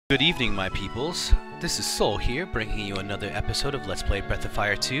Good evening, my peoples. This is Soul here, bringing you another episode of Let's Play Breath of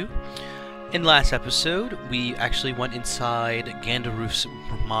Fire 2. In last episode, we actually went inside Gandaroof's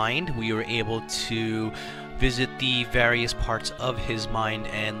mind. We were able to visit the various parts of his mind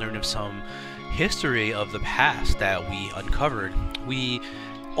and learn of some history of the past that we uncovered. We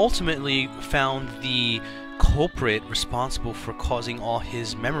ultimately found the culprit responsible for causing all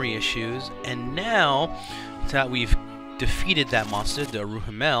his memory issues, and now that we've defeated that monster, the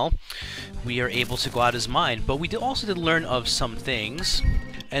Aruhimel, we are able to go out his mind. But we also did learn of some things,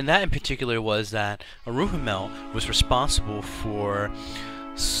 and that in particular was that Aruhimel was responsible for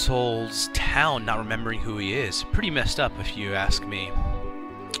Soul's town not remembering who he is. Pretty messed up if you ask me.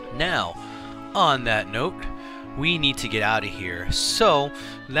 Now, on that note, we need to get out of here. So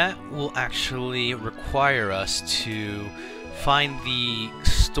that will actually require us to find the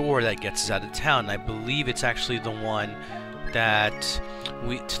store that gets us out of town. I believe it's actually the one that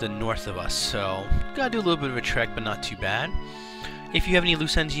to the north of us. So gotta do a little bit of a trek, but not too bad. If you have any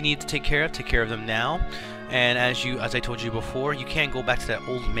loose ends you need to take care of them now. And as I told you before, you can't go back to that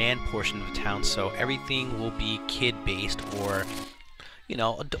old man portion of the town. So everything will be kid-based or, you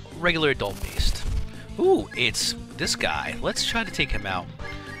know, regular adult-based. Ooh, it's this guy. Let's try to take him out.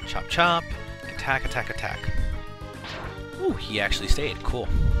 Chop, chop. Attack, attack, attack. Ooh, he actually stayed. Cool.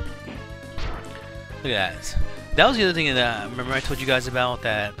 Look at that. That was the other thing that remember I told you guys about,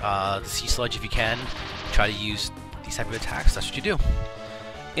 that the sea sludge, if you can, try to use these type of attacks. That's what you do.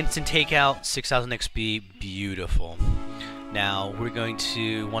 Instant takeout, 6,000 XP, beautiful. Now we're going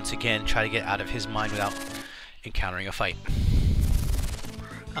to once again try to get out of his mind without encountering a fight.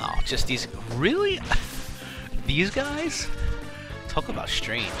 Oh, just these really these guys? Talk about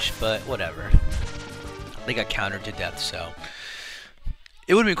strange, but whatever. They got countered to death, so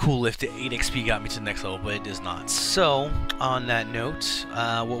it would have been cool if the 8 XP got me to the next level, but it does not. So, on that note,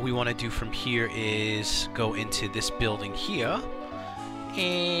 what we want to do from here is go into this building here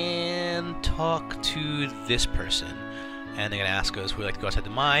and talk to this person. And they're going to ask us, would we like to go outside the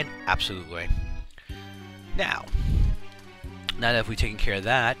mine? Absolutely. Now that if we've taken care of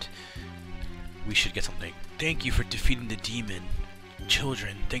that, we should get something. Thank you for defeating the demon.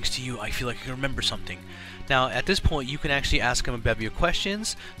 Children, thanks to you, I feel like I can remember something. Now, at this point, you can actually ask him about your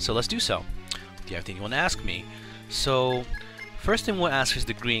questions, so let's do so. Do you have anything you want to ask me? So, first thing we'll ask is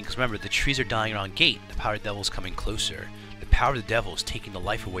the green, because remember, the trees are dying around Gate. The power of the devil is coming closer. The power of the devil is taking the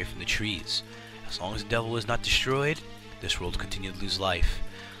life away from the trees. As long as the devil is not destroyed, this world will continue to lose life.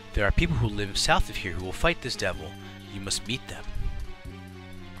 There are people who live south of here who will fight this devil. You must meet them.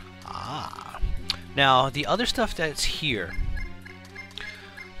 Ah. Now, the other stuff that's here,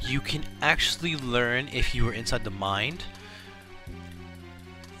 you can actually learn if you were inside the mind.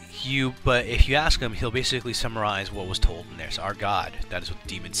 But if you ask him, he'll basically summarize what was told in there. So, our God, that is what the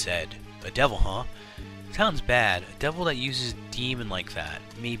demon said. A devil, huh? Sounds bad. A devil that uses demon like that.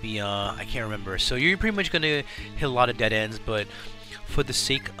 Maybe, I can't remember. So you're pretty much gonna hit a lot of dead ends, but for the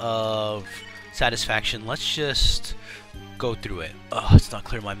sake of satisfaction, let's just go through it. Ugh, it's not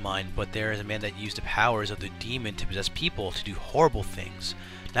clear in my mind, but there is a man that used the powers of the demon to possess people to do horrible things.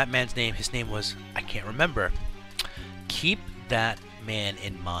 That man's name, his name was, I can't remember. Keep that man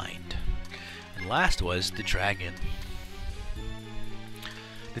in mind. And last was the dragon.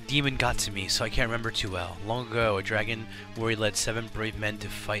 The demon got to me, so I can't remember too well. Long ago, a dragon warrior led 7 brave men to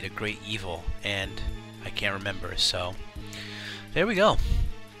fight a great evil, and I can't remember, so there we go.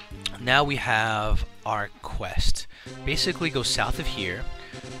 Now we have our quest. Basically go south of here,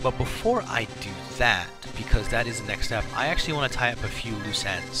 but before I do that, because that is the next step, I actually want to tie up a few loose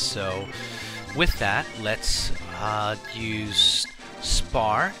ends. So with that, let's use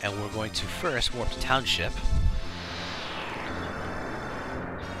Spar, and we're going to first warp to Township.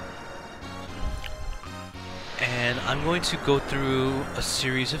 And I'm going to go through a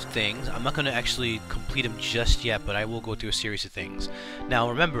series of things. I'm not going to actually complete them just yet, but I will go through a series of things. Now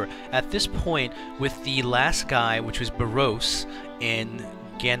remember, at this point, with the last guy, which was Baros, in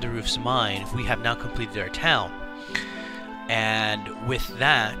Gandaroof's mind, we have now completed our town. And with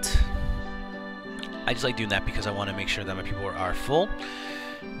that, I just like doing that because I want to make sure that my people are full.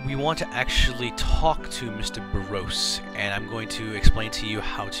 We want to actually talk to Mr. Baros, and I'm going to explain to you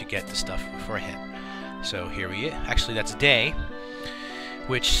how to get the stuff for him. So here we go. Actually, that's Day,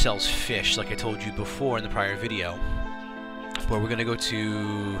 which sells fish, like I told you before in the prior video. But we're going to go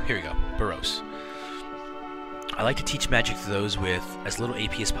to, here we go, Baros. I like to teach magic to those with as little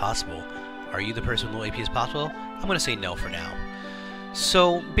AP as possible. Are you the person with low AP as possible? I'm going to say no for now.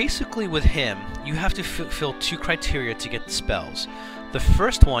 So basically with him, you have to fill 2 criteria to get the spells. The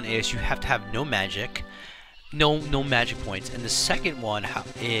first one is you have to have no magic, no magic points. And the second one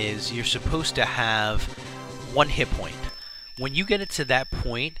is you're supposed to have 1 hit point. When you get it to that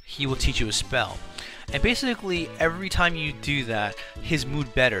point, he will teach you a spell. And basically, every time you do that, his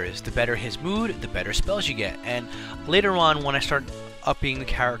mood betters. The better his mood, the better spells you get. And later on, when I start upping the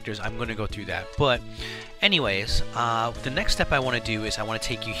characters, I'm going to go through that. But anyways, the next step I want to do is I want to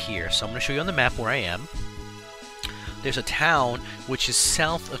take you here. So I'm going to show you on the map where I am. There's a town which is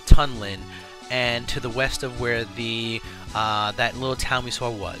south of Tunlin and to the west of where the that little town we saw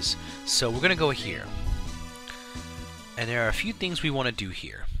was. So we're going to go here. And there are a few things we want to do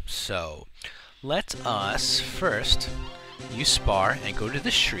here. So let us first use Spar and go to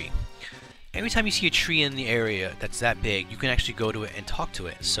this tree. Every time you see a tree in the area that's that big, you can actually go to it and talk to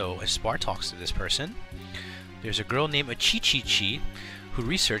it. So if Spar talks to this person, there's a girl named Achichichi who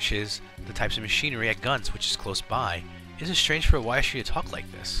researches the types of machinery at Guns, which is close by. Is it strange for a Wire Tree to talk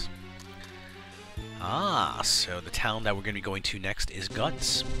like this? Ah, so the town that we're going to be going to next is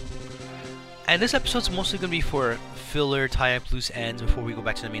Guns. And this episode's mostly going to be for filler, tie-up loose ends before we go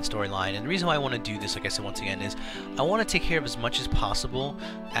back to the main storyline. And the reason why I want to do this, like I said once again, is I want to take care of as much as possible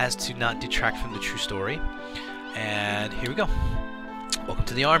as to not detract from the true story. And here we go. Welcome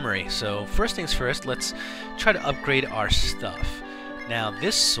to the armory. So first things first, let's try to upgrade our stuff. Now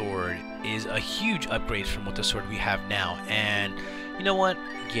this sword is a huge upgrade from what the sword we have now. And you know what?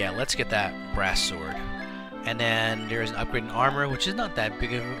 Yeah, let's get that brass sword. And then there's an upgrade in armor, which is not that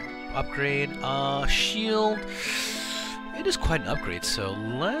big of an upgrade. Shield, it is quite an upgrade, so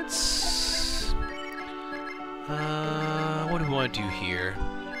let's what do we want to do here?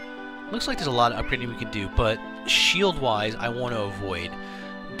 Looks like there's a lot of upgrading we can do, but shield wise I want to avoid.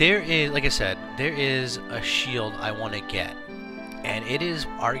 There is, like I said, there is a shield I want to get, and it is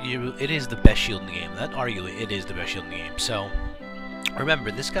the best shield in the game. Not arguably, it is the best shield in the game. So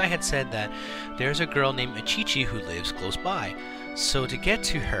remember, this guy had said that there's a girl named Achichi who lives close by. So to get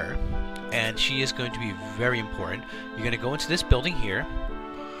to her, and she is going to be very important, you're going to go into this building here,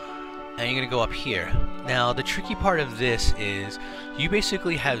 and you're going to go up here. Now the tricky part of this is you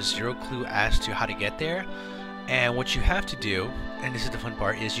basically have zero clue as to how to get there, and what you have to do, and this is the fun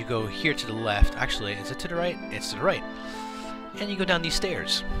part, is you go here to the left. Actually, is it to the right? It's to the right. And you go down these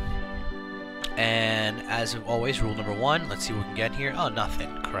stairs. And as always, rule number 1, let's see what we can get here. Oh, nothing.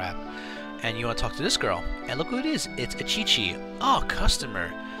 Crap. And you want to talk to this girl. And look who it is. It's Achichi. Oh,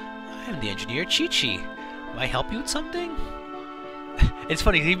 customer. I'm the engineer, Chichi. May I help you with something? It's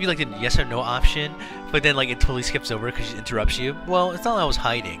funny, they give you like a yes or no option, but then like it totally skips over because it interrupts you. Well, it's not like I was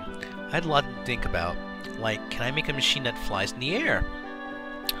hiding. I had a lot to think about. Like, can I make a machine that flies in the air?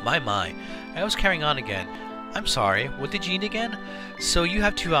 My. I was carrying on again. I'm sorry, what did you need again? So you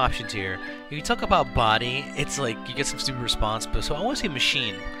have 2 options here. If you talk about body, it's like you get some stupid response, but so I want to say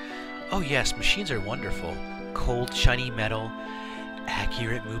machine. Oh yes, machines are wonderful. Cold, shiny metal,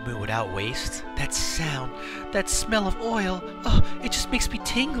 accurate movement without waste. That sound, that smell of oil, oh, it just makes me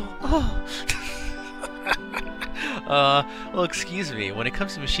tingle. Oh. Well, excuse me, when it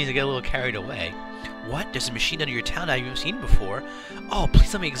comes to machines, I get a little carried away. What? There's a machine under your town I haven't seen before? Oh,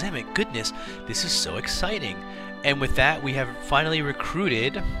 please let me examine it. Goodness, this is so exciting. And with that, we have finally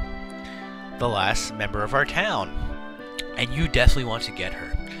recruited the last member of our town. And you definitely want to get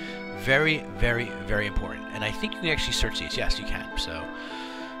her. Very, very, very important. And I think you can actually search these. Yes, you can. So,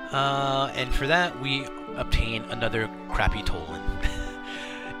 and for that, we obtain another crappy Tolan.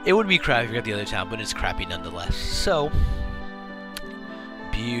 It would be crappy if you got the other town, but it's crappy nonetheless. So,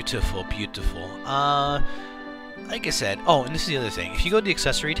 beautiful, beautiful. Like I said, oh, and this is the other thing. If you go to the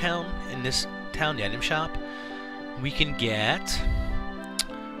accessory town, in this town, the item shop, we can get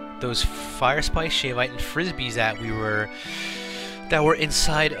those Fire Spice, Shavite, and Frisbees that were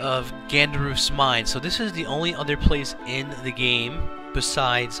inside of Gandaroof's mine. So this is the only other place in the game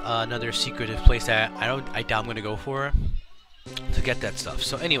besides another secretive place that I doubt I'm gonna go for to get that stuff.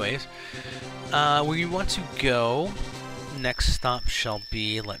 So anyways, we want to go. Next stop shall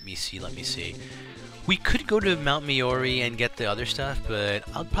be, let me see. We could go to Mount Miori and get the other stuff, but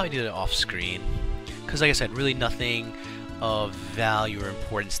I'll probably do it off screen. Because like I said, really nothing of value or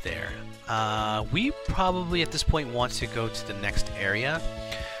importance there. We probably at this point want to go to the next area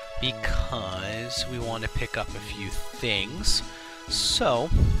because we want to pick up a few things. So,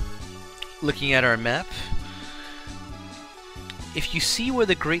 looking at our map, if you see where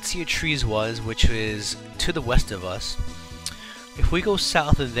the Great Sea of Trees was, which is to the west of us, if we go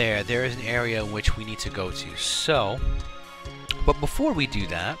south of there, there is an area in which we need to go to. So, but before we do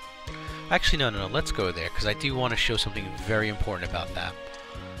that, actually no, let's go there because I do want to show something very important about that.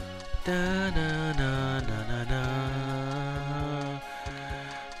 Da, na, na, na, na, na.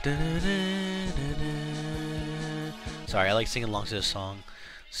 Da, da, da, da, da. Sorry, I like singing along to this song,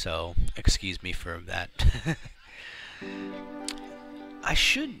 so excuse me for that.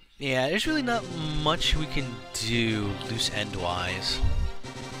 Yeah, there's really not much we can do loose end-wise.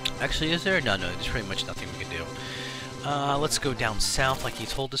 Actually, is there? No, there's pretty much nothing we can do. Let's go down south like he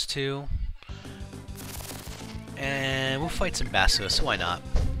told us to. And we'll fight some Bassos, why not?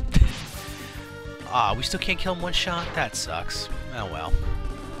 We still can't kill him one shot? That sucks. Oh well.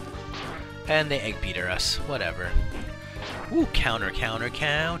 And they egg beater us, whatever. Ooh, counter. Come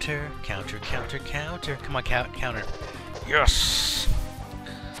on, counter. Yes!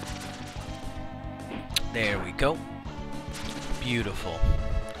 There we go. Beautiful.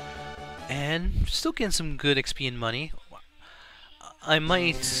 And still getting some good XP and money. I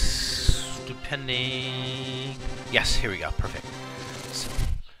might, depending... Yes, here we go. Perfect. So,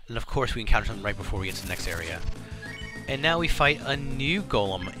 and of course we encounter something right before we get to the next area. And now we fight a new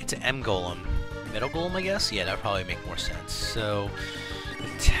golem. It's an M golem. Metal golem, I guess? Yeah, that would probably make more sense. So,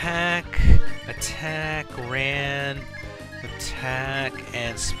 attack, ran, attack,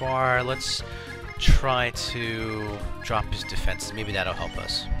 and spar. Let's try to drop his defenses. Maybe that'll help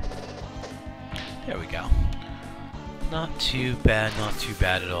us. There we go. Not too bad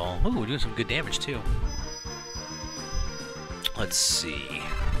at all. Ooh, we're doing some good damage too. Let's see.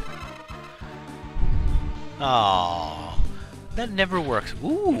 Oh, that never works.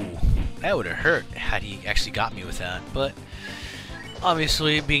 Ooh, that would have hurt had he actually got me with that. But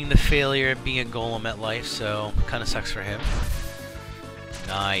obviously, being the failure, being a golem at life, so kind of sucks for him.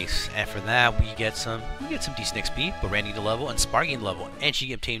 Nice, and for that we get some decent XP, but Randy to level and Spar gained level, and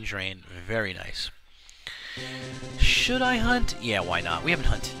she obtained Drain. Very nice. Should I hunt? Yeah, why not? We haven't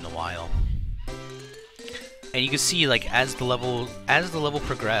hunted in a while. And you can see, like, as the level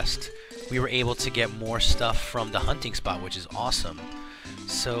progressed, we were able to get more stuff from the hunting spot, which is awesome.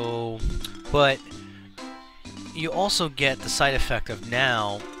 So, but you also get the side effect of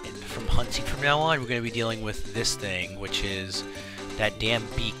now, from hunting from now on, we're going to be dealing with this thing, which is that damn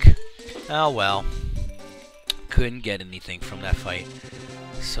beak. Oh well. Couldn't get anything from that fight.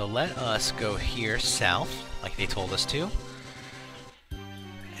 So let us go here south, like they told us to.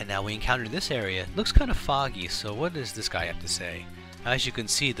 And now we encounter this area. It looks kind of foggy, so what does this guy have to say? As you can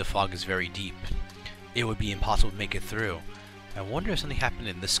see, the fog is very deep. It would be impossible to make it through. I wonder if something happened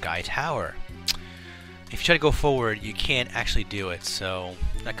in the Sky Tower. If you try to go forward, you can't actually do it, so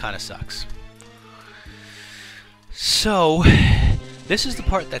that kind of sucks. So, this is the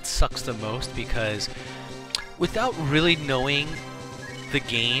part that sucks the most, because without really knowing the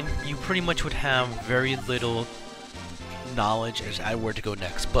game, you pretty much would have very little knowledge as to where to go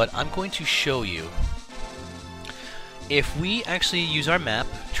next. But I'm going to show you. If we actually use our map,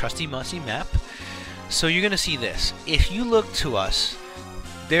 trusty musty map, so you're going to see this. If you look to us,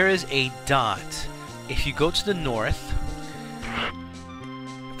 there is a dot. If you go to the north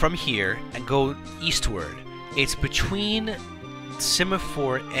from here and go eastward, it's between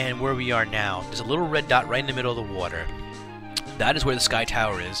Semaphore and where we are now. There's a little red dot right in the middle of the water. That is where the Sky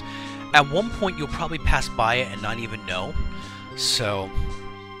Tower is. At one point, you'll probably pass by it and not even know. So,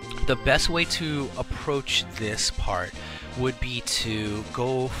 the best way to approach this part would be to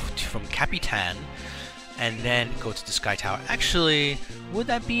go from Capitan and then go to the Sky Tower. Actually, would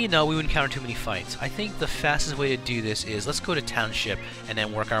that be? No, we wouldn't encounter too many fights. I think the fastest way to do this is let's go to Township and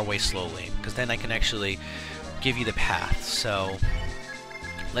then work our way slowly, because then I can actually give you the path. So,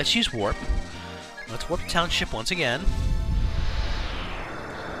 let's use Warp. Let's warp to Township once again.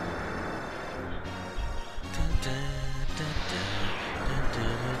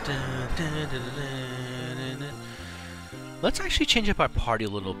 Let's actually change up our party a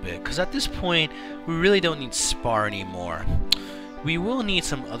little bit, because at this point, we really don't need Spar anymore. We will need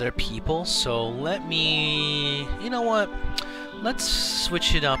some other people, so let me... You know what? Let's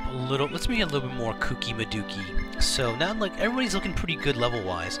switch it up a little. Let's make it a little bit more kooky madooky. So now, like, everybody's looking pretty good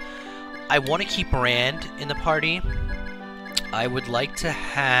level-wise. I want to keep Rand in the party. I would like to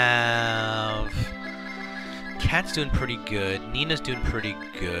have... Cat's doing pretty good. Nina's doing pretty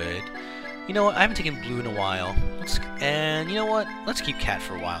good. You know what? I haven't taken Blue in a while. And you know what? Let's keep Cat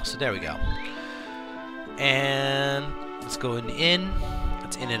for a while. So there we go. And let's go in.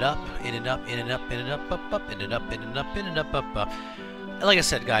 Let's in it up, in it up, in it up, in it up, up, in it up, in it up, in it up, up. And like I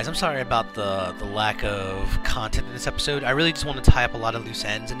said, guys, I'm sorry about the lack of content in this episode. I really just want to tie up a lot of loose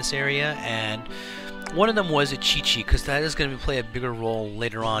ends in this area, and one of them was a Chi-Chi, because that is going to play a bigger role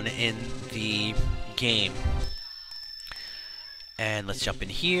later on in the game. And let's jump in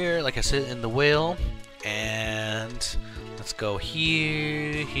here, like I said, in the whale, and let's go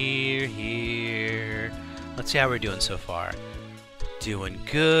here, here, here. Let's see how we're doing so far. Doing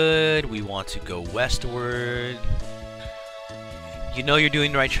good. We want to go westward. You know you're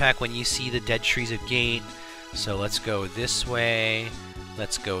doing the right track when you see the dead trees of gate. So let's go this way.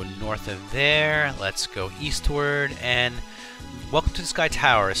 Let's go north of there. Let's go eastward. And welcome to the Sky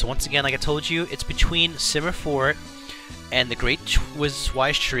Tower. So once again, like I told you, it's between Simmer Fort and the Great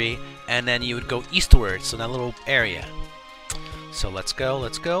Wise Tree. And then you would go eastward, so that little area. So let's go,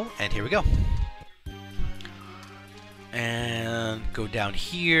 and here we go. And go down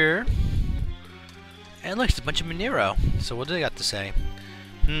here. And look, it's a bunch of Monero. So what do they got to say?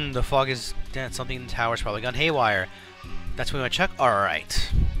 The fog is dead. Something in the tower's probably gone haywire. That's what we want to check?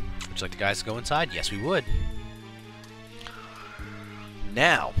 Alright. Would you like the guys to go inside? Yes, we would.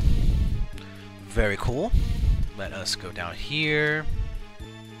 Now, very cool. Let us go down here.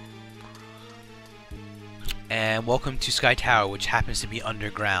 And welcome to Sky Tower, which happens to be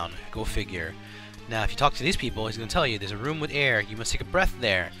underground. Go figure. Now, if you talk to these people, he's going to tell you there's a room with air. You must take a breath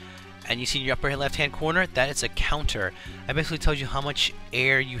there. And you see in your upper left-hand corner, that is a counter. That basically tells you how much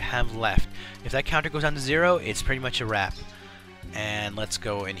air you have left. If that counter goes down to 0, it's pretty much a wrap. And let's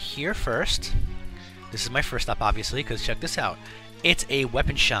go in here first. This is my first stop, obviously, because check this out. It's a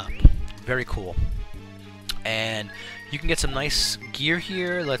weapon shop. Very cool. And you can get some nice gear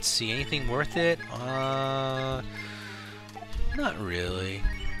here. Let's see, anything worth it? Not really.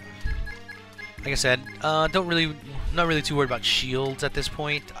 Like I said, not really too worried about shields at this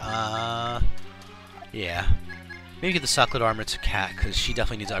point. Yeah. Maybe get the Socklet armor to Cat, because she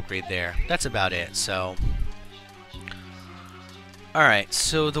definitely needs to upgrade there. That's about it, so. Alright,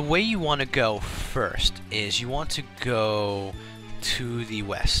 so the way you want to go first is you want to go to the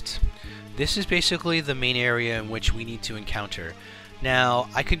west. This is basically the main area in which we need to encounter. Now,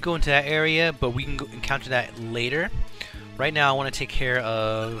 I could go into that area, but we can encounter that later. Right now, I want to take care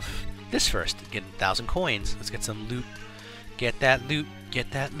of this first. Get 1,000 coins. Let's get some loot. Get that loot.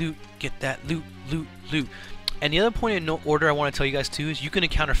 Get that loot. Get that loot. Loot. And the other point in no order I want to tell you guys too is you can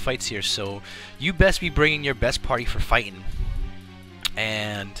encounter fights here, so you best be bringing your best party for fighting.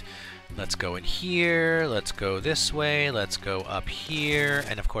 And let's go in here. Let's go this way. Let's go up here.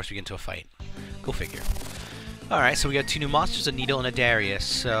 And of course we get into a fight. Go figure. Alright, so we got 2 new monsters, a Needle and a Darius.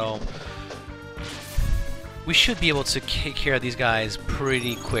 So we should be able to take care of these guys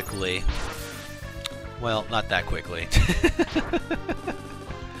pretty quickly. Well, not that quickly.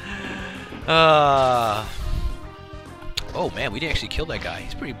 Oh man, we didn't actually kill that guy.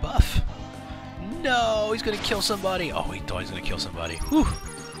 He's pretty buff. No, he's gonna kill somebody. Oh, he thought he was gonna kill somebody. Whew.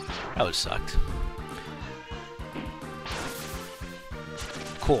 That would sucked.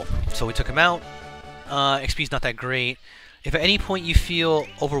 Cool. So we took him out. XP's not that great. If at any point you feel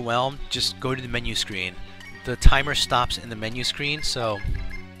overwhelmed, just go to the menu screen. The timer stops in the menu screen, so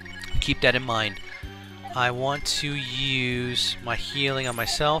keep that in mind. I want to use my healing on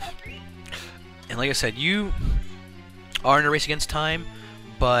myself. And like I said, you are in a race against time,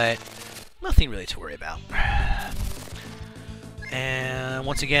 but nothing really to worry about. And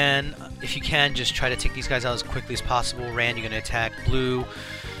once again, if you can, just try to take these guys out as quickly as possible. Rand, you're going to attack. Blue,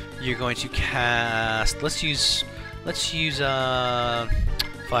 you're going to cast. Let's use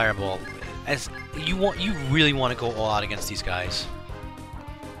Fireball. As you really want to go all out against these guys.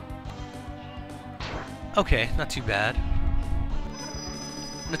 Okay, not too bad.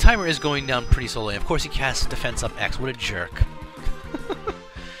 The timer is going down pretty slowly. Of course, he casts Defense up X. What a jerk.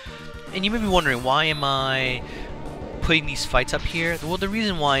 And you may be wondering, why am I putting these fights up here? Well, the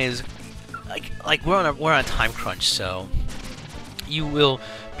reason why is, like we're on a time crunch, so you will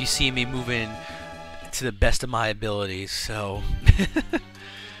be seeing me moving to the best of my abilities. So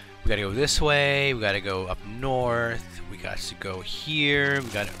we gotta go this way. We gotta go up north. We got to go here. We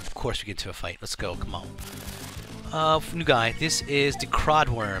got to, of course, we get to a fight. Let's go. Come on. New guy. This is the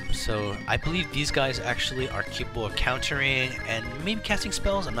Crodworm. So I believe these guys actually are capable of countering and maybe casting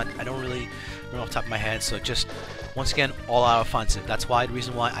spells. I don't really know off the top of my head. So just once again, all out offensive. That's why the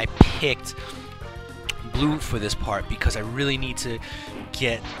reason why I picked Blue for this part, because I really need to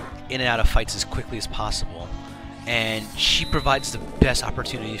get in and out of fights as quickly as possible. And she provides the best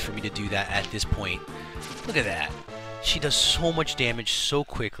opportunity for me to do that at this point. Look at that. She does so much damage so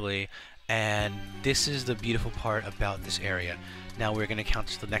quickly, and this is the beautiful part about this area. Now we're going to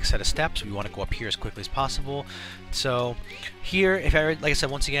count the next set of steps. We want to go up here as quickly as possible. So here, like I said,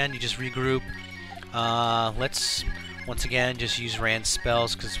 once again, you just regroup. Let's once again just use Rand's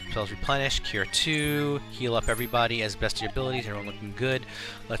spells, because spells replenish. Cure 2, heal up everybody as best of your abilities. Everyone looking good.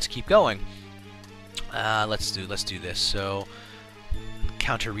 Let's keep going. Let's do this. So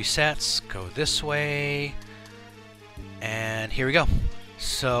counter resets. Go this way. And here we go.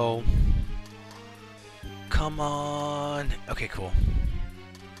 So, come on. Okay, cool.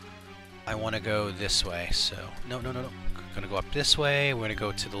 I want to go this way. So, no. gonna go up this way. We're gonna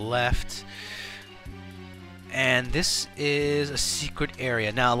go to the left. And this is a secret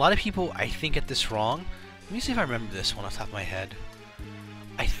area. Now, a lot of people, I think, get this wrong. Let me see if I remember this one off the top of my head.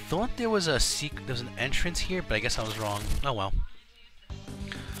 I thought there was an entrance here, but I guess I was wrong. Oh well.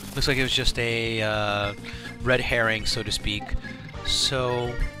 Looks like it was just a red herring, so to speak.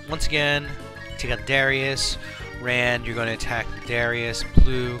 So, once again, take out Darius. Rand, you're going to attack Darius.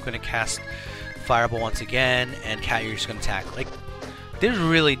 Blue, going to cast Fireball once again. And Cat, you're just going to attack. Like, there's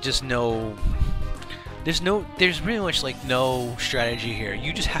really just no... There's pretty much like no strategy here.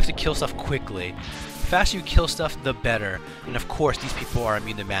 You just have to kill stuff quickly. The faster you kill stuff, the better. And of course, these people are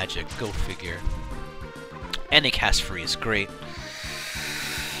immune to magic. Go figure. And they cast freeze. Great.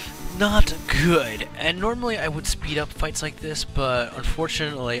 Not good. And normally I would speed up fights like this, but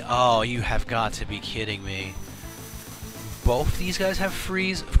unfortunately, oh, you have got to be kidding me. Both these guys have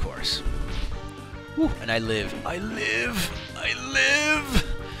freeze, of course. Woo, and I live. I live. I live.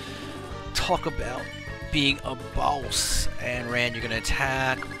 Talk about being a boss. And Rand, you're gonna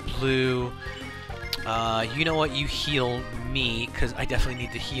attack. Blue, you know what? You heal me because I definitely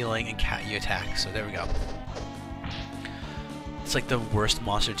need the healing. And Cat, you attack. So there we go. It's like the worst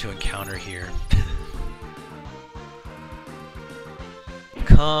monster to encounter here.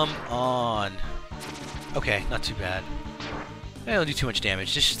 Come on. Okay, not too bad. I don't do too much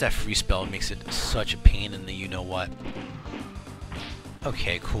damage. Just that free spell makes it such a pain in the you-know-what.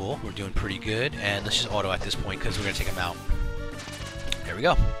 Okay, cool. We're doing pretty good. And let's just auto at this point because we're going to take him out. There we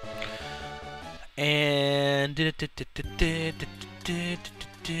go. And... it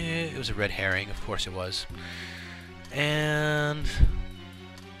was a red herring. Of course it was. And...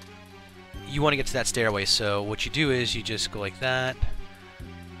 you want to get to that stairway, so what you do is you just go like that.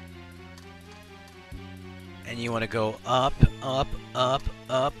 And you want to go up, up, up,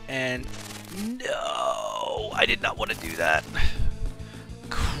 up, and... no! I did not want to do that.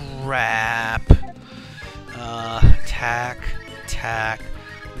 Crap. Attack, attack,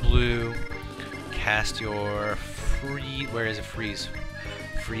 blue, cast your free... where is it? Freeze.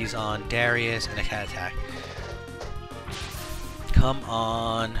 Freeze on Darius, and a cat attack. Come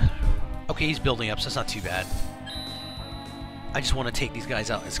on. Okay, he's building up, so it's not too bad. I just want to take these guys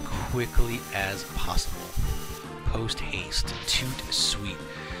out as quickly as possible. Post haste. Toot sweet.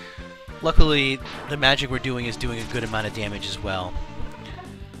 Luckily, the magic we're doing is doing a good amount of damage as well.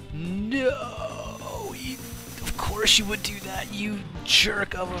 No! Of course you would do that, you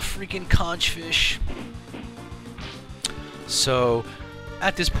jerk of a freaking conchfish. So,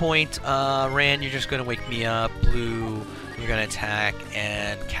 at this point, Rand, you're just going to wake me up. Blue, you're going to attack.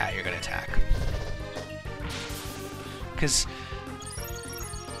 And Cat, you're going to attack. Because...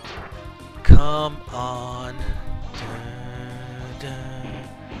 come on.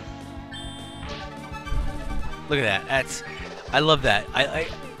 Look at that. That's... I love that. I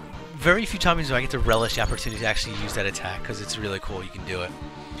very few times do I get to relish the opportunity to actually use that attack, because it's really cool. You can do it.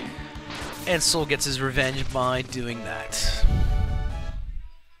 And Soul gets his revenge by doing that.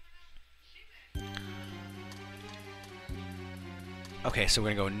 Okay, so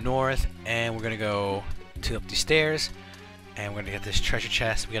we're going to go north, and we're going to go up these stairs, and we're going to get this treasure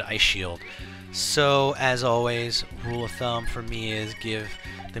chest. We got an ice shield. So, as always, rule of thumb for me is give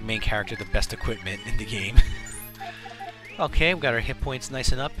the main character the best equipment in the game. Okay, we got our hit points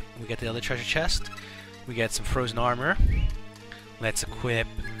nice and up. We got the other treasure chest. We got some frozen armor. Let's equip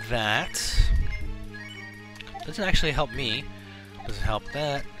that. Doesn't actually help me. Doesn't help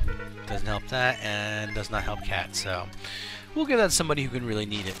that. Doesn't help that. And does not help Cat. So we'll give that to somebody who can really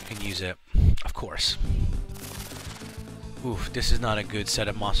need it, can use it. Of course. Oof, this is not a good set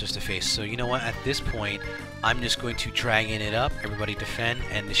of monsters to face. So you know what? At this point, I'm just going to dragon it up. Everybody defend,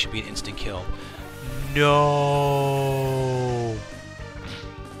 and this should be an instant kill. No.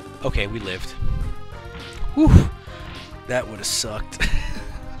 Okay, we lived. Whew. That would have sucked.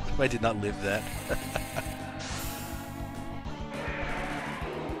 If I did not live that.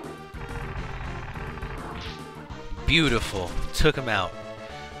 Beautiful. Took him out.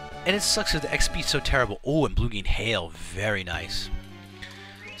 And it sucks that the XP is so terrible. Oh, and Blue gained Hail. Very nice.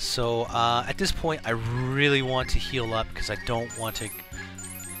 So, at this point, I really want to heal up because I don't want to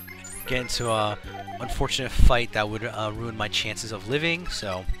get into a unfortunate fight that would ruin my chances of living.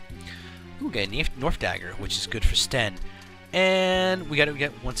 So, we get a North Dagger, which is good for Sten. And we got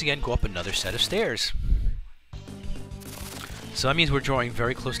to once again go up another set of stairs. So that means we're drawing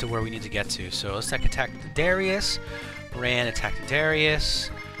very close to where we need to get to. So let's attack Darius. Rand attack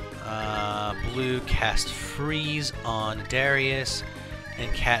Darius. Blue cast freeze on Darius.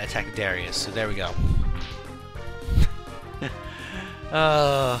 And Cat attack Darius. So there we go.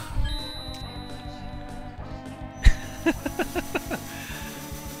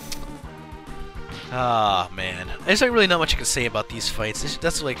 Ah, man. There's like really not much I can say about these fights.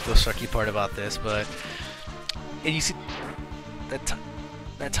 That's like the sucky part about this, but... And you see... That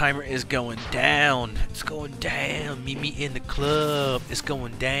timer is going down. It's going down. Meet me in the club. It's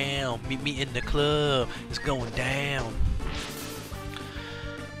going down. Meet me in the club. It's going down.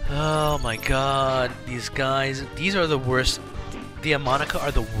 Oh my god. These guys... These are the worst... The Amonica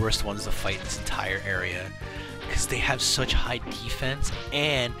are the worst ones to fight in this entire area. Because they have such high defense,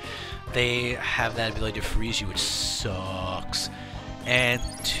 and they have that ability to freeze you, which sucks. And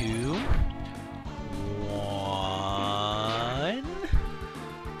 2, 1,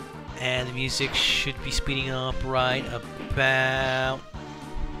 and the music should be speeding up right about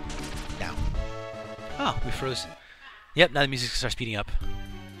now. Oh, we froze. Yep, now the music starts speeding up.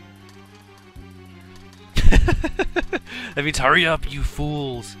 That means hurry up, you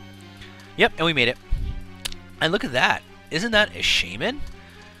fools. Yep, and we made it. And look at that. Isn't that a shaman?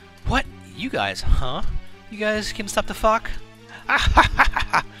 What? You guys, huh? You guys can stop the fuck?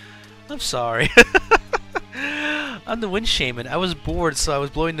 I'm sorry. I'm the wind shaman. I was bored, so I was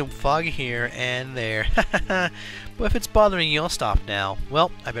blowing the fog here and there. But if it's bothering you, I'll stop now.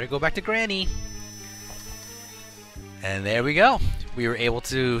 Well, I better go back to Granny. And there we go. We were able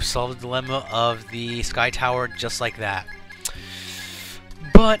to solve the dilemma of the Sky Tower just like that.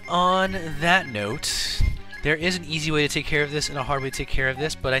 But on that note, there is an easy way to take care of this and a hard way to take care of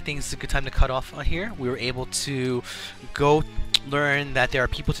this, but I think it's a good time to cut off on here. We were able to go learn that there are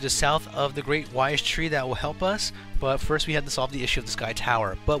people to the south of the Great Wise Tree that will help us, but first we had to solve the issue of the Sky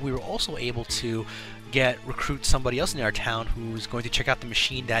Tower. But we were also able to recruit somebody else in our town who's going to check out the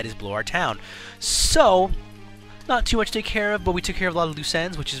machine that is below our town. So, not too much to take care of, but we took care of a lot of loose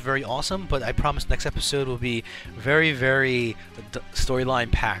ends, which is very awesome. But I promise next episode will be very, very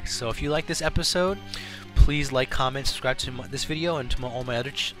storyline packed. So if you like this episode, please like, comment, subscribe to this video and to all my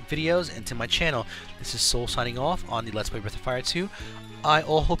other videos and to my channel. This is Soul signing off on the Let's Play Breath of Fire 2. I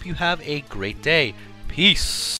all hope you have a great day. Peace!